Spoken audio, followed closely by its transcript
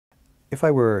If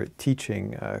I were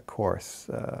teaching a course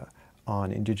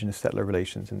on Indigenous settler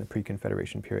relations in the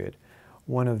pre-Confederation period,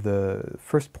 one of the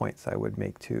first points I would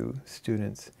make to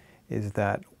students is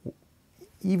that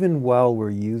even while we're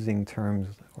using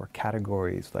terms or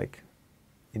categories like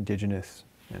Indigenous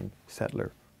and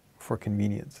settler for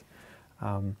convenience,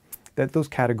 that those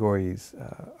categories,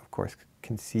 of course,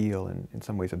 conceal and in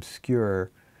some ways obscure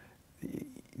the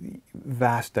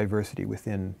vast diversity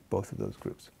within both of those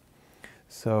groups.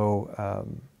 So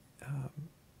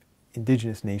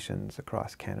Indigenous nations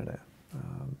across Canada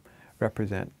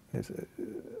represent there's a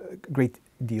great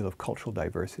deal of cultural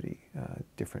diversity,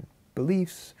 different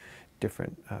beliefs,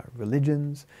 different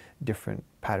religions, different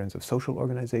patterns of social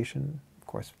organization, of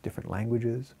course, different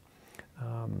languages,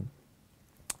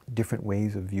 different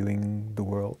ways of viewing the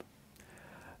world,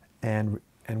 and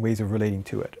ways of relating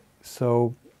to it.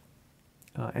 So,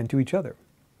 and to each other.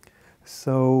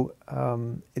 So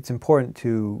it's important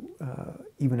to,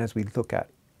 even as we look at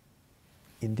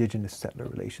Indigenous settler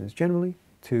relations generally,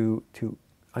 to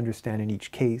understand in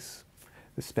each case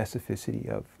the specificity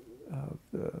of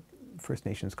the First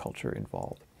Nations culture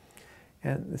involved.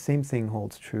 And the same thing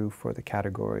holds true for the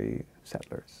category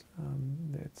settlers.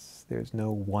 There's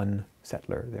no one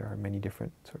settler. There are many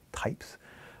different sort of types.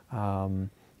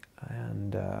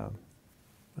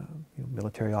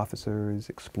 Military officers,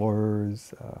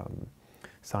 explorers,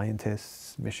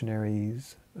 scientists,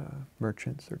 missionaries,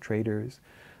 merchants or traders.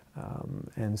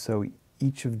 And so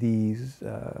each of these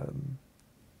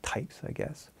types, I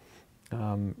guess,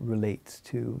 might relate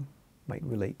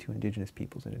to Indigenous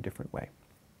peoples in a different way.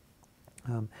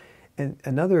 And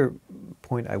another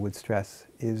point I would stress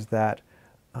is that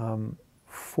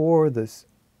for this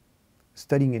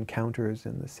studying encounters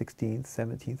in the 16th,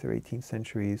 17th, or 18th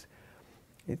centuries,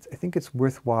 I think it's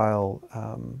worthwhile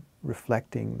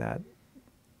reflecting that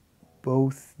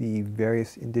both the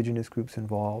various Indigenous groups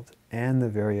involved and the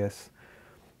various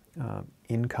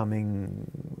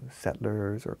incoming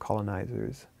settlers or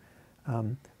colonizers,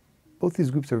 both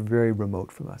these groups are very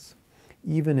remote from us.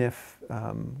 Even if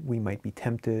we might be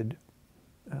tempted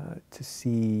to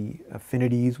see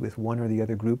affinities with one or the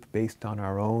other group based on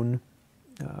our own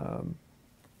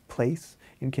place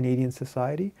in Canadian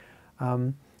society,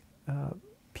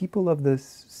 people of the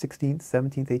 16th,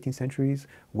 17th, 18th centuries,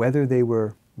 whether they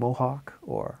were Mohawk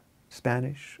or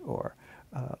Spanish or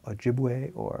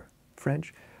Ojibwe or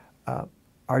French,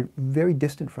 are very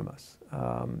distant from us.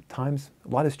 A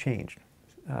lot has changed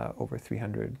over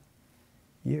 300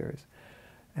 years.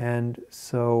 And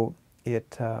so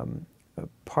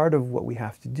part of what we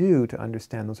have to do to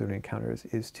understand those early encounters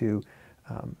is to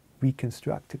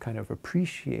reconstruct, to kind of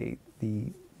appreciate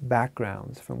the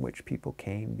backgrounds from which people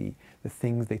came, the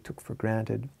things they took for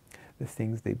granted, the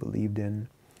things they believed in,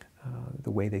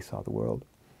 the way they saw the world.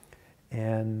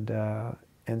 And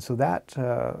so that,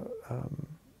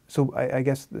 so I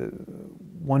guess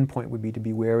one point would be to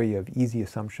be wary of easy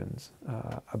assumptions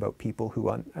about people who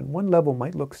on one level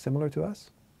might look similar to us,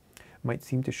 might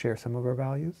seem to share some of our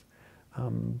values,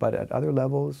 but at other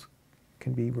levels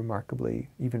can be remarkably,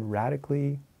 even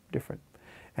radically different.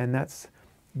 And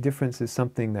difference is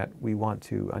something that we want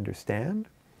to understand,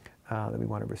 that we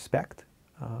want to respect,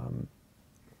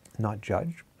 not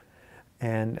judge.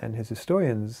 And as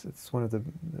historians, it's one of the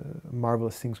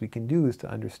marvelous things we can do is to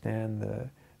understand the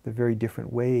very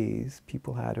different ways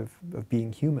people had of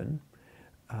being human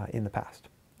in the past,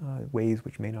 ways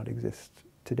which may not exist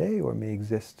today or may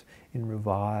exist in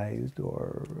revised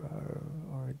or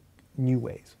new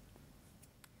ways.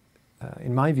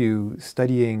 In my view,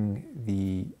 studying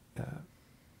the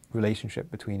relationship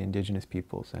between Indigenous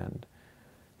peoples and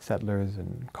settlers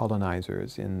and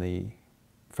colonizers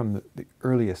from the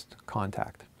earliest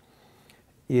contact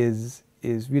is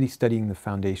really studying the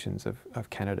foundations of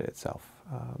Canada itself.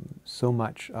 So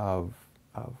much of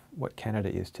what Canada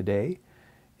is today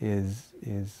is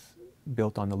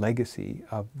built on the legacy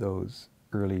of those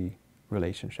early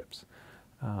relationships.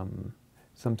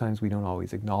 Sometimes we don't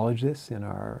always acknowledge this in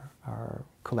our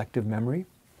collective memory,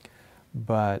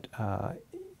 but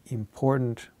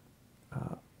important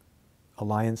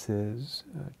alliances,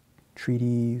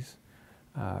 treaties,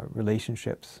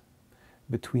 relationships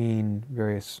between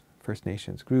various First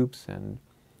Nations groups and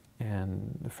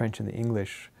the French and the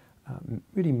English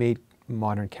really made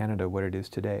modern Canada what it is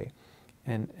today.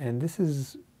 And this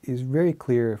is very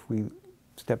clear if we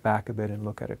step back a bit and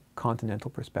look at a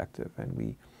continental perspective and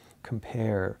we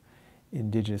compare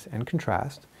Indigenous and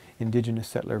contrast Indigenous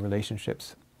settler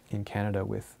relationships in Canada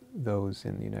with those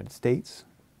in the United States,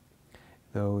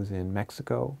 those in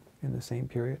Mexico in the same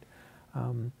period.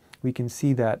 We can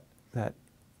see that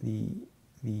the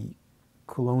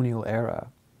colonial era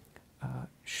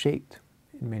shaped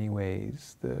in many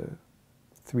ways the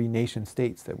three nation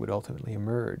states that would ultimately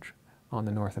emerge on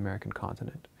the North American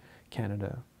continent: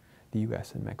 Canada, the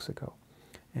US, and Mexico.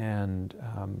 And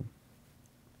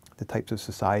the types of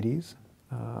societies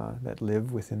that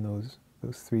live within those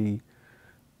three,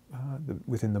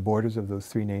 within the borders of those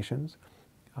three nations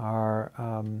are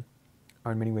in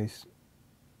many ways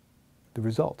the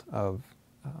result of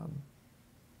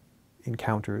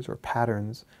encounters or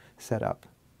patterns set up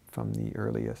from the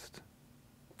earliest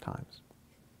times.